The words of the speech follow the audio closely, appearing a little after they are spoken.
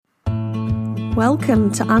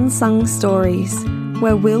Welcome to Unsung Stories,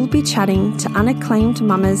 where we'll be chatting to unacclaimed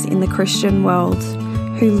mamas in the Christian world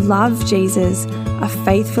who love Jesus, are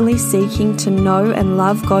faithfully seeking to know and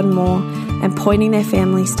love God more, and pointing their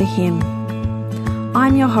families to Him.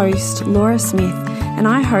 I'm your host, Laura Smith, and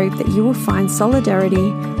I hope that you will find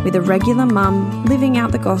solidarity with a regular mum living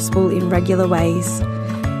out the gospel in regular ways,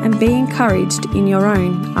 and be encouraged in your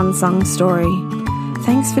own unsung story.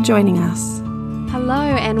 Thanks for joining us. Hello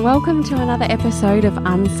and welcome to another episode of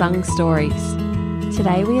Unsung Stories.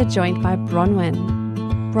 Today we are joined by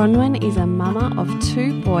Bronwyn. Bronwyn is a mama of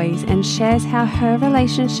 2 boys and shares how her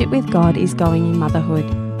relationship with God is going in motherhood.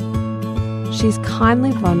 She's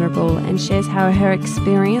kindly vulnerable and shares how her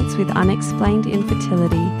experience with unexplained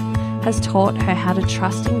infertility has taught her how to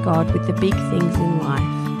trust in God with the big things in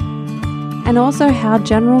life. And also how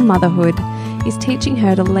general motherhood is teaching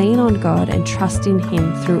her to lean on God and trust in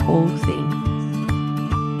Him through all things.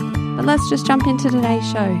 But let's just jump into today's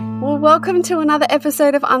show. Well, welcome to another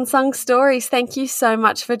episode of Unsung Stories. Thank you so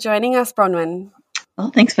much for joining us, Bronwyn. Well,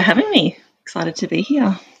 thanks for having me. Excited to be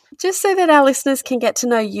here. Just so that our listeners can get to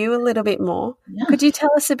know you a little bit more, Could you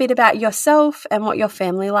tell us a bit about yourself and what your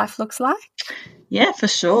family life looks like? Yeah, for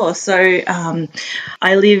sure. So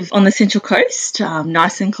I live on the Central Coast,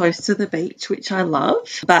 nice and close to the beach, which I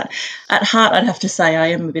love. But at heart, I'd have to say I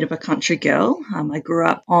am a bit of a country girl. I grew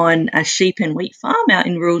up on a sheep and wheat farm out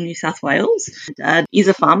in rural New South Wales. My dad is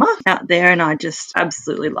a farmer out there, and I just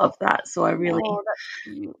absolutely love that. So I really,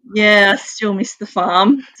 I still miss the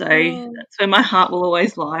farm. So that's where my heart will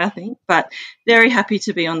always lie, I think. But very happy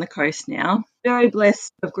to be on the coast now. Very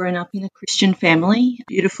blessed to have grown up in a Christian family,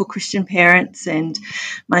 beautiful Christian parents, and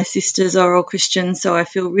my sisters are all Christians, so I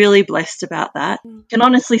feel really blessed about that. Can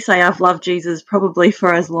honestly say I've loved Jesus probably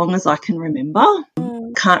for as long as I can remember.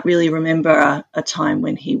 Can't really remember a time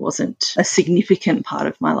when He wasn't a significant part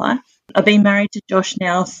of my life. I've been married to Josh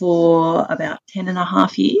now for about 10 and a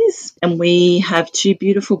half years, and we have 2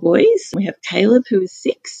 beautiful boys. We have Caleb, who is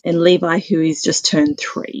 6, and Levi, who is just turned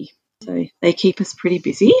 3. So they keep us pretty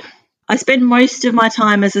busy. I spend most of my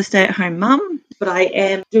time as a stay-at-home mum, but I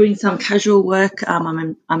am doing some casual work.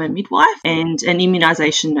 I'm a midwife and an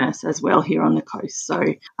immunisation nurse as well here on the coast. So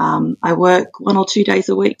I work 1 or 2 days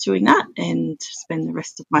a week doing that and spend the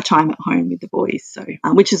rest of my time at home with the boys, so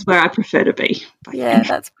which is where I prefer to be. Yeah,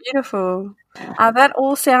 that's beautiful. That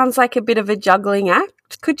all sounds like a bit of a juggling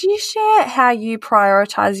act. Could you share how you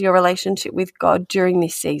prioritise your relationship with God during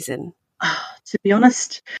this season? To be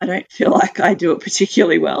honest, I don't feel like I do it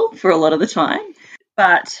particularly well for a lot of the time.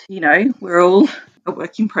 But, we're all a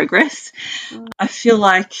work in progress. I feel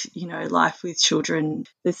like, life with children,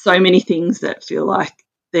 there's so many things that feel like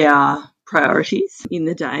they are priorities in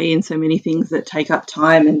the day, and so many things that take up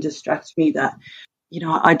time and distract me that,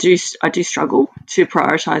 I do struggle to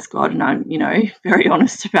prioritise God, and I'm, very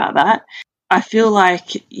honest about that. I feel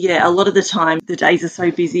like, a lot of the time the days are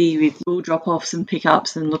so busy with school drop-offs and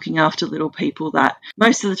pickups and looking after little people that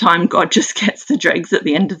most of the time God just gets the dregs at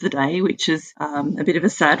the end of the day, which is a bit of a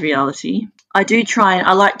sad reality. I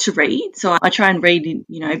like to read, so I try and read,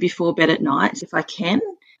 before bed at night if I can.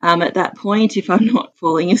 At that point, if I'm not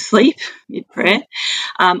falling asleep mid-prayer.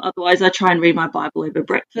 Otherwise, I try and read my Bible over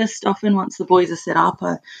breakfast often once the boys are set up.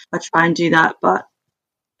 I try and do that, but,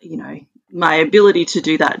 my ability to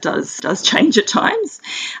do that does change at times.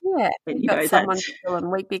 Yeah, you've got someone filling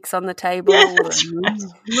Weet-Bix on the table. Yeah, that's right.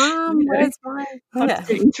 Mum, where's mine?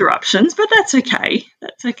 Interruptions, but that's okay.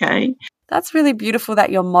 That's really beautiful that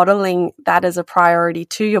you're modelling that as a priority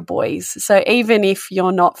to your boys. So even if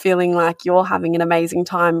you're not feeling like you're having an amazing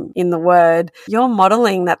time in the Word, you're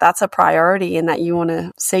modelling that that's a priority and that you want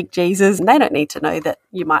to seek Jesus. And they don't need to know that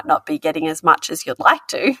you might not be getting as much as you'd like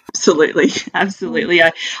to. Absolutely.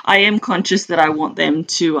 I am conscious that I want them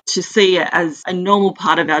to see it as a normal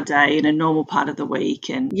part of our day and a normal part of the week.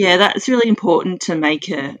 And that's really important to make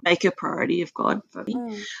a priority of God for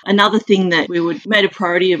me. Another thing that we made a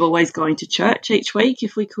priority of always going to church each week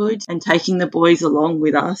if we could, and taking the boys along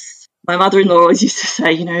with us. My mother-in-law always used to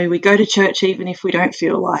say, we go to church even if we don't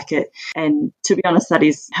feel like it. And to be honest, that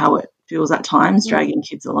is how it feels at times, dragging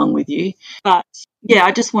kids along with you. But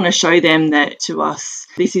I just want to show them that to us,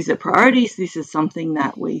 this is a priority. So this is something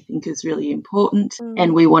that we think is really important.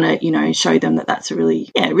 And we want to, show them that that's a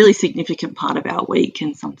really significant part of our week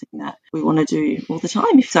and something that we want to do all the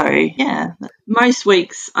time. So, most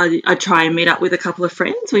weeks I try and meet up with a couple of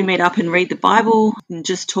friends. We meet up and read the Bible and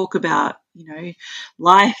just talk about,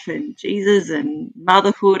 life and Jesus and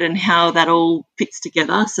motherhood and how that all fits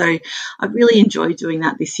together. So I really enjoyed doing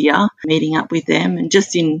that this year, meeting up with them and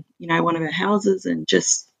just in, one of our houses and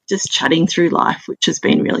just chatting through life, which has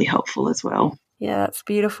been really helpful as well. Yeah, that's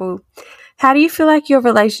beautiful. How do you feel like your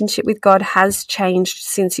relationship with God has changed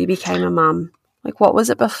since you became a mum? Like, what was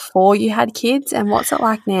it before you had kids and what's it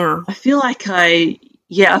like now? I feel like I've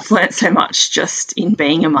learnt so much just in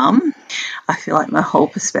being a mum. I feel like my whole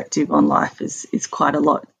perspective on life is quite a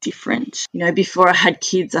lot different. You know, before I had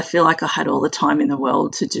kids, I feel like I had all the time in the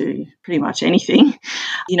world to do pretty much anything,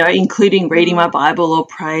 you know, including reading my Bible or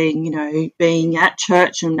praying, you know, being at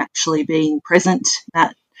church and actually being present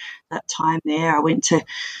at that time there. I went to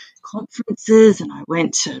conferences and I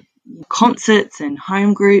went to concerts and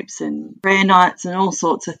home groups and prayer nights and all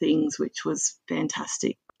sorts of things, which was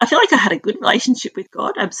fantastic. I feel like I had a good relationship with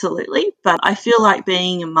God, absolutely, but I feel like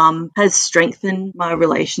being a mum has strengthened my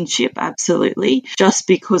relationship, absolutely, just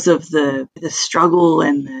because of the struggle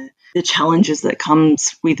and the challenges that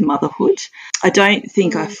comes with motherhood. I don't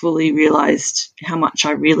think I fully realised how much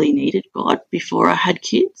I really needed God before I had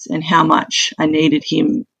kids and how much I needed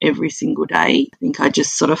him every single day. I think I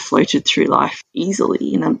just sort of floated through life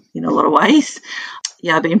easily in a lot of ways.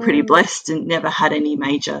 Yeah, I've been pretty blessed and never had any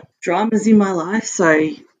major dramas in my life. So,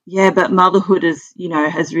 yeah, but motherhood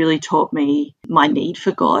has really taught me my need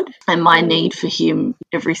for God and my need for him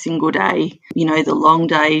every single day. You know, the long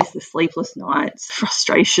days, the sleepless nights,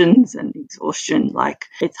 frustrations and exhaustion. Like,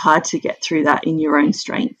 it's hard to get through that in your own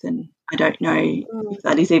strength. And I don't know if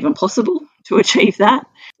that is even possible to achieve that.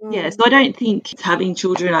 Yeah, so I don't think having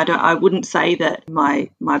children, I wouldn't say that my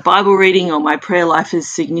Bible reading or my prayer life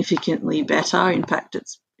is significantly better. In fact,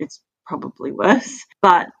 it's probably worse.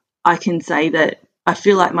 But I can say that I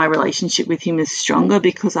feel like my relationship with him is stronger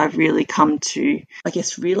because I've really come to, I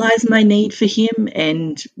guess, realise my need for him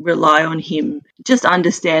and rely on him. Just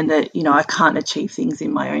understand that, you know, I can't achieve things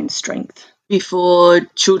in my own strength. Before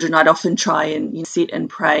children, I'd often try and sit and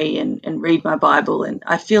pray and read my Bible. And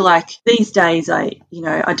I feel like these days I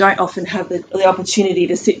don't often have the opportunity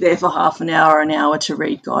to sit there for half an hour to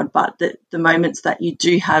read God, but the moments that you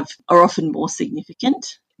do have are often more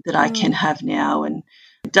significant that I can have now. And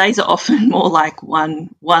days are often more like one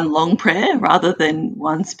long prayer rather than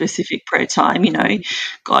one specific prayer time. You know,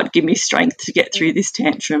 God, give me strength to get through this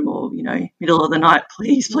tantrum, or, you know, middle of the night,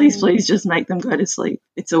 please just make them go to sleep.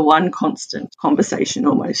 It's a one constant conversation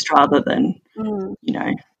almost rather than, you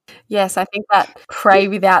know. Yes, I think that pray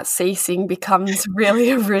without ceasing becomes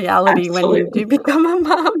really a reality when you do become a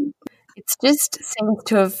mum. It just seems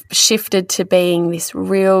to have shifted to being this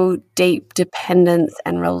real deep dependence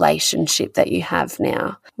and relationship that you have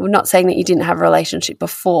now. We're not saying that you didn't have a relationship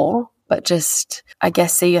before, but just, I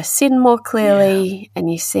guess, see your sin more clearly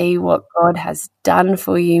and you see what God has done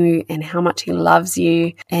for you and how much he loves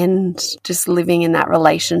you, and just living in that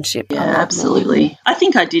relationship. Yeah, absolutely. I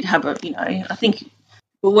think I did have I think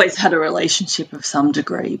always had a relationship of some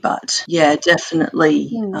degree, but yeah,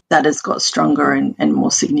 definitely that has got stronger and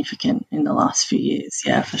more significant in the last few years.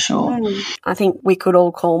 Yeah, for sure. I think we could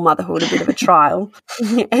all call motherhood a bit of a trial.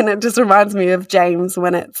 And it just reminds me of James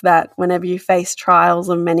when it's that whenever you face trials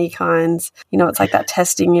of many kinds, you know, it's like that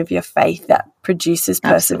testing of your faith that produces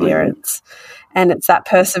perseverance. And it's that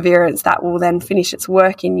perseverance that will then finish its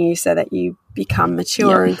work in you so that you become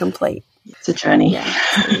mature and complete. It's a journey. Yeah.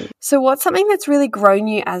 So what's something that's really grown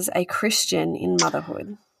you as a Christian in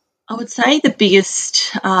motherhood? I would say the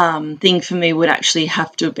biggest thing for me would actually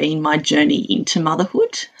have to have been my journey into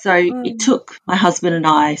motherhood. So it took my husband and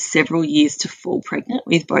I several years to fall pregnant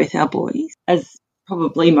with both our boys. As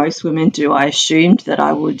probably most women do, I assumed that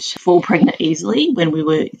I would fall pregnant easily when we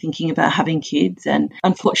were thinking about having kids, and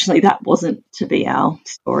unfortunately that wasn't to be our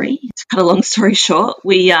story. To cut a long story short,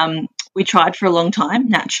 we tried for a long time,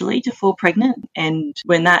 naturally, to fall pregnant, and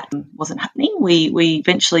when that wasn't happening, we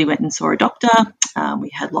eventually went and saw a doctor.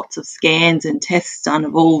 We had lots of scans and tests done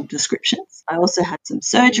of all descriptions. I also had some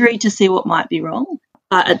surgery to see what might be wrong.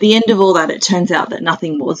 But at the end of all that, it turns out that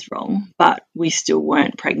nothing was wrong, but we still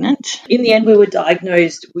weren't pregnant. In the end, we were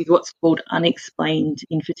diagnosed with what's called unexplained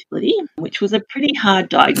infertility, which was a pretty hard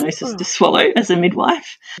diagnosis to swallow as a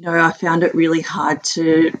midwife. You know, I found it really hard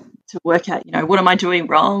to work out, you know, what am I doing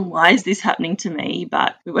wrong? Why is this happening to me?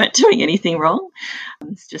 But we weren't doing anything wrong.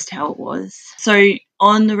 It's just how it was. So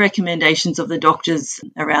on the recommendations of the doctors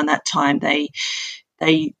around that time, they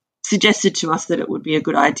suggested to us that it would be a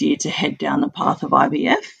good idea to head down the path of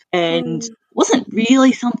IVF, and wasn't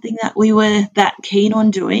really something that we were that keen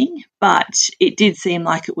on doing, but it did seem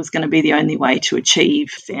like it was going to be the only way to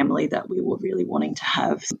achieve family that we were really wanting to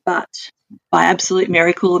have. But by absolute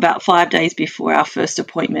miracle, about 5 days before our first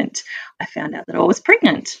appointment, I found out that I was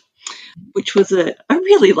pregnant, which was a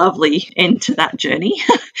really lovely end to that journey.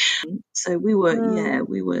 So we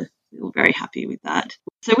were we were very happy with that.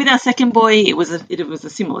 So with our second boy, it was a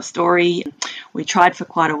similar story. We tried for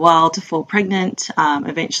quite a while to fall pregnant,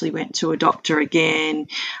 eventually went to a doctor again,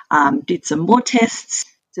 did some more tests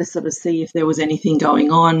to sort of see if there was anything going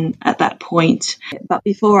on at that point. But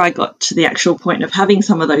before I got to the actual point of having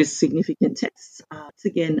some of those significant tests,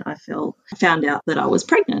 again, I found out that I was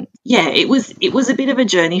pregnant. Yeah, it was a bit of a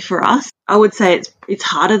journey for us. I would say it's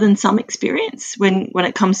harder than some experience when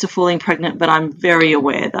it comes to falling pregnant, but I'm very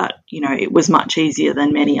aware that, it was much easier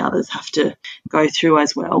than many others have to go through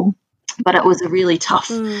as well. But it was a really tough,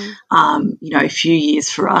 few years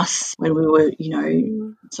for us when we were,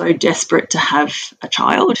 so desperate to have a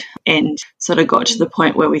child, and sort of got to the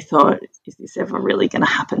point where we thought, is this ever really going to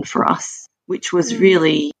happen for us? Which was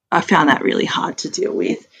really, I found that really hard to deal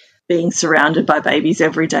with. Being surrounded by babies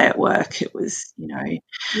every day at work, it was,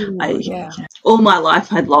 all my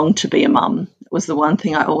life I'd longed to be a mum. It was the one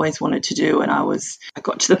thing I always wanted to do, and I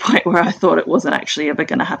got to the point where I thought it wasn't actually ever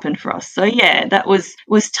going to happen for us. So yeah, that was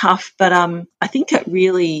tough, but I think it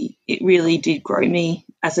really did grow me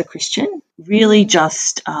as a Christian. Really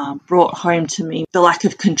just brought home to me the lack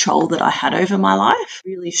of control that I had over my life.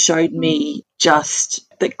 Really showed me just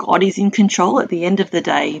that God is in control at the end of the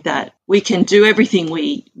day, that we can do everything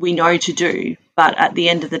we know to do, but at the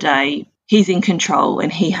end of the day, He's in control and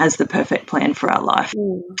He has the perfect plan for our life.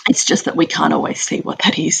 It's just that we can't always see what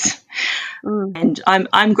that is. And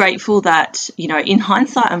I'm grateful that, in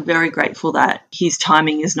hindsight, I'm very grateful that His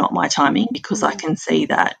timing is not my timing, because I can see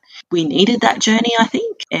that we needed that journey, I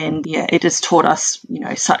think. And yeah, it has taught us,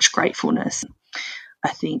 such gratefulness.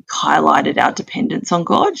 I think highlighted our dependence on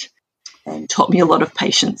God and taught me a lot of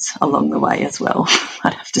patience along the way as well,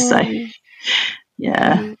 I'd have to say.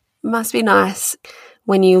 Yeah. Must be nice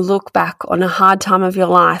when you look back on a hard time of your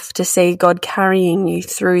life to see God carrying you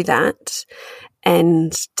through that,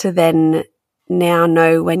 and to then now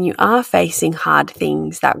know when you are facing hard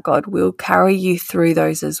things that God will carry you through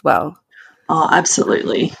those as well. Oh,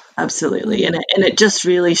 absolutely. Absolutely. And it just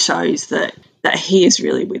really shows that He is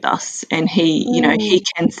really with us, and He, He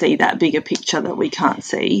can see that bigger picture that we can't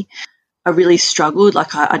see. I really struggled.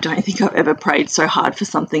 Like, I don't think I've ever prayed so hard for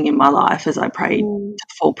something in my life as I prayed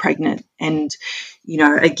to fall pregnant. And,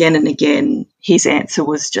 again and again, His answer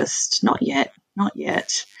was just not yet, not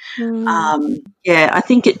yet. I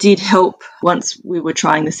think it did help once we were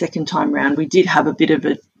trying the second time round. We did have a bit of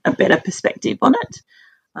a better perspective on it.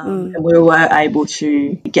 And we were able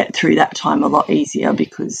to get through that time a lot easier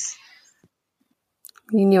because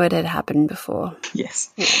you knew it had happened before.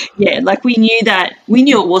 Yes. Yeah, like we knew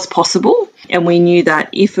it was possible, and we knew that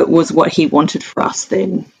if it was what He wanted for us,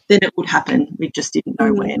 then it would happen. We just didn't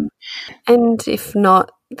know when. And if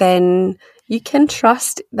not, then you can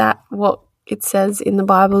trust that what it says in the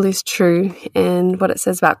Bible is true, and what it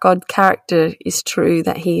says about God's character is true,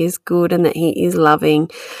 that He is good and that He is loving,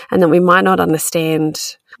 and that we might not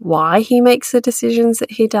understand why He makes the decisions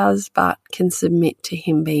that He does, but can submit to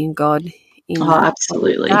Him being God.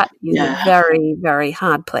 Absolutely. That is a very, very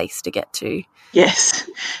hard place to get to. Yes.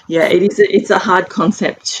 Yeah, it is. It's a hard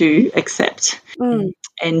concept to accept and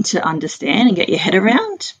to understand and get your head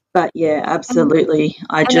around. But yeah, absolutely.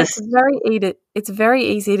 It's very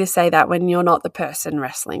easy to say that when you're not the person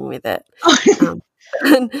wrestling with it.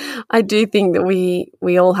 And I do think that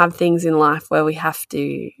we all have things in life where we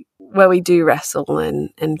do wrestle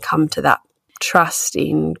and come to that trust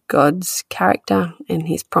in God's character and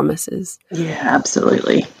His promises. Yeah,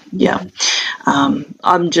 absolutely. Yeah.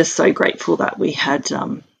 I'm just so grateful that we had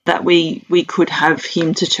that we could have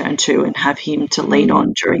Him to turn to and have Him to lean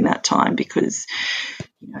on during that time, because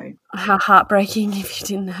how heartbreaking if you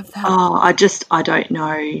didn't have that. I don't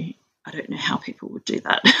know how people would do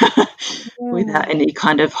that without any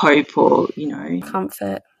kind of hope or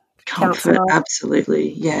comfort.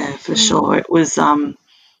 Absolutely. Yeah, for sure. It was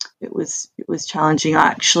challenging. I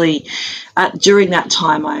actually, during that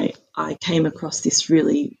time, I came across this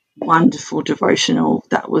really wonderful devotional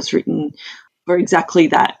that was written for exactly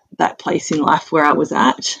that place in life where I was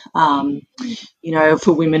at,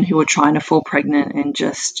 for women who were trying to fall pregnant and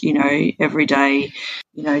just, every day,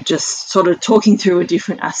 just sort of talking through a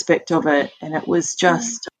different aspect of it. And it was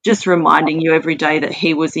just reminding you every day that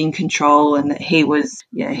He was in control and that He was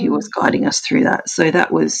guiding us through that. So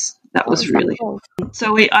that was really cool.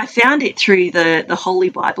 So I found it through the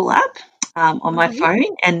Holy Bible app on my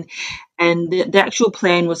phone, and the actual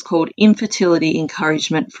plan was called Infertility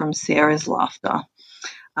Encouragement from Sarah's Laughter.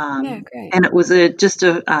 Great. And it was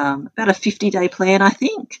about a 50-day plan, I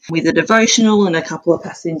think, with a devotional and a couple of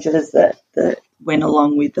passages that went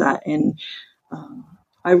along with that. And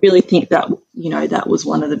I really think that, that was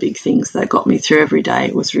one of the big things that got me through every day.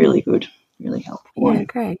 It was really good, really helpful. Yeah,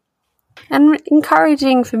 great. And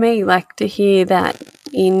encouraging for me, like, to hear that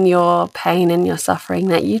in your pain and your suffering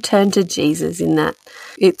that you turn to Jesus in that.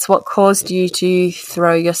 It's what caused you to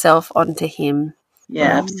throw yourself onto him.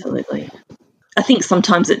 Yeah, absolutely. I think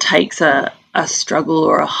sometimes it takes a struggle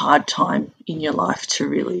or a hard time in your life to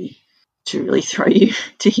really throw you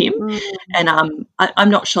to him. And I'm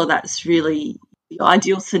not sure that's really the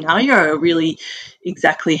ideal scenario or really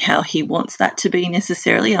exactly how he wants that to be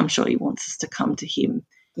necessarily. I'm sure he wants us to come to him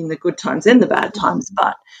in the good times and the bad times,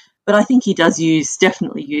 but I think he does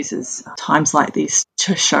definitely uses times like this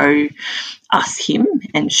to show us him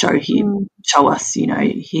and show us,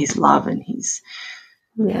 his love and his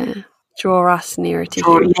draw us nearer to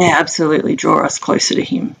him. Yeah, absolutely, draw us closer to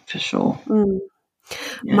him for sure.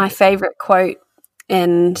 Yeah. My favourite quote,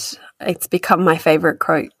 and it's become my favourite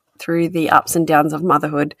quote through the ups and downs of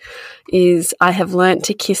motherhood, is "I have learnt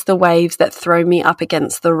to kiss the waves that throw me up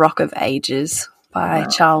against the rock of ages" by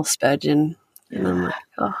Charles Spurgeon. Yeah. And I'm like,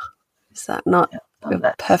 oh, is that not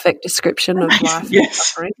a perfect description of life?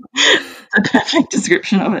 Yes, a perfect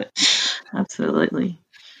description of it. Absolutely.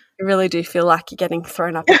 You really do feel like you're getting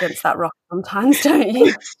thrown up against that rock sometimes, don't you?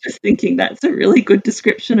 I was just thinking that's a really good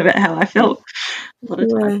description about how I felt a lot of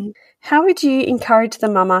times. How would you encourage the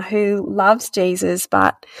mama who loves Jesus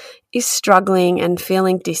but is struggling and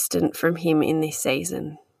feeling distant from him in this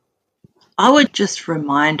season? I would just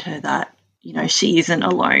remind her that, she isn't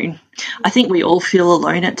alone. I think we all feel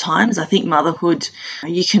alone at times. I think motherhood,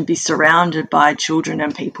 you can be surrounded by children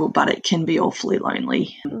and people, but it can be awfully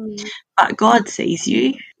lonely. But God sees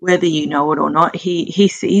you, whether you know it or not. He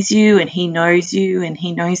sees you and he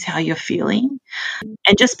knows how you're feeling.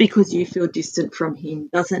 And just because you feel distant from him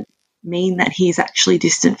doesn't mean that he's actually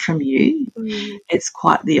distant from you. It's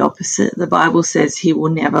quite the opposite. The Bible says he will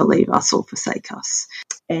never leave us or forsake us.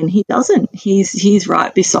 And he doesn't. He's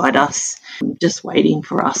right beside us, just waiting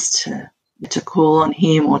for us to call on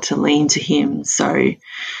him or to lean to him. So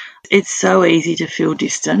it's so easy to feel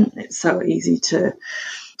distant. It's so easy to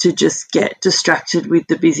just get distracted with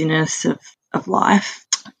the busyness of life.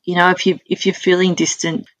 If you're feeling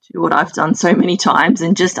distant, do what I've done so many times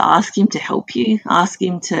and just ask him to help you. Ask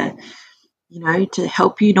him to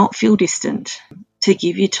help you not feel distant, to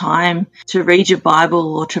give you time to read your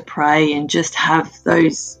Bible or to pray and just have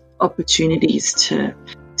those opportunities to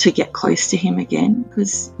get close to him again.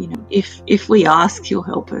 Because, if we ask, he'll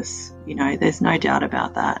help us. There's no doubt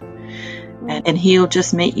about that. And he'll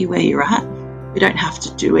just meet you where you're at. We don't have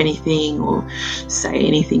to do anything or say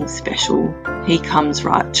anything special. He comes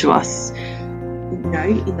right to us,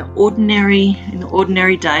 in the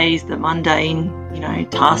ordinary days, the mundane,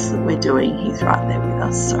 tasks that we're doing. He's right there with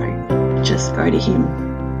us. So just go to him.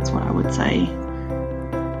 That's what I would say.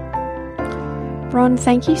 Bron,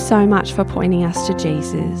 thank you so much for pointing us to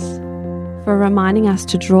Jesus, for reminding us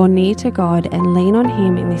to draw near to God and lean on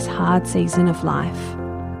him in this hard season of life.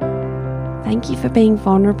 Thank you for being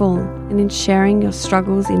vulnerable and in sharing your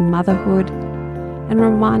struggles in motherhood and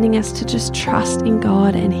reminding us to just trust in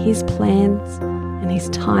God and his plans and his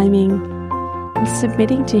timing and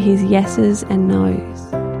submitting to his yeses and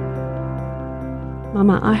nos.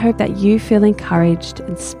 Mama, I hope that you feel encouraged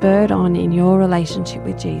and spurred on in your relationship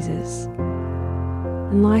with Jesus.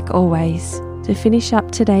 And like always, to finish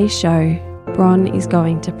up today's show, Bron is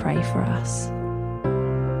going to pray for us.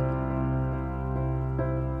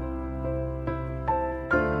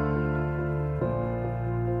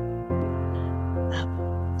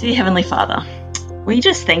 Dear Heavenly Father, we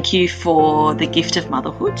just thank you for the gift of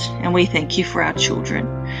motherhood and we thank you for our children.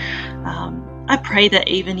 I pray that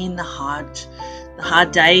even in the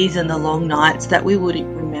hard days and the long nights that we would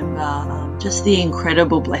remember just the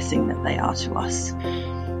incredible blessing that they are to us.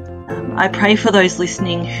 I pray for those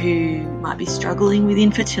listening who might be struggling with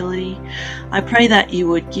infertility. I pray that you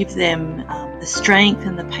would give them the strength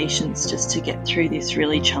and the patience just to get through this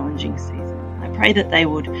really challenging season. I pray that they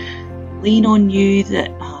would lean on you,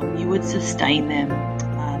 that you would sustain them,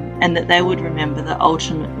 and that they would remember that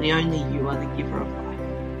ultimately only you are the giver of life.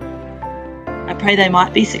 I pray they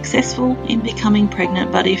might be successful in becoming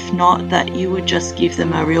pregnant, but if not, that you would just give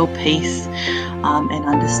them a real peace and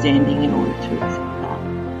understanding in order to accept that.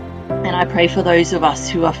 And I pray for those of us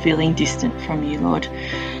who are feeling distant from you, Lord.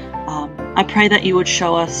 I pray that you would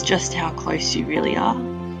show us just how close you really are.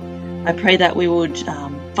 I pray that we would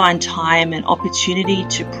find time and opportunity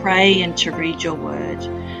to pray and to read your word,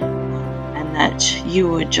 and that you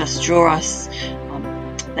would just draw us,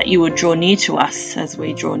 that you would draw near to us as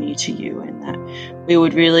we draw near to you, and that we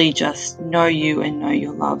would really just know you and know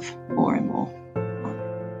your love more and more.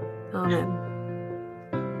 Amen.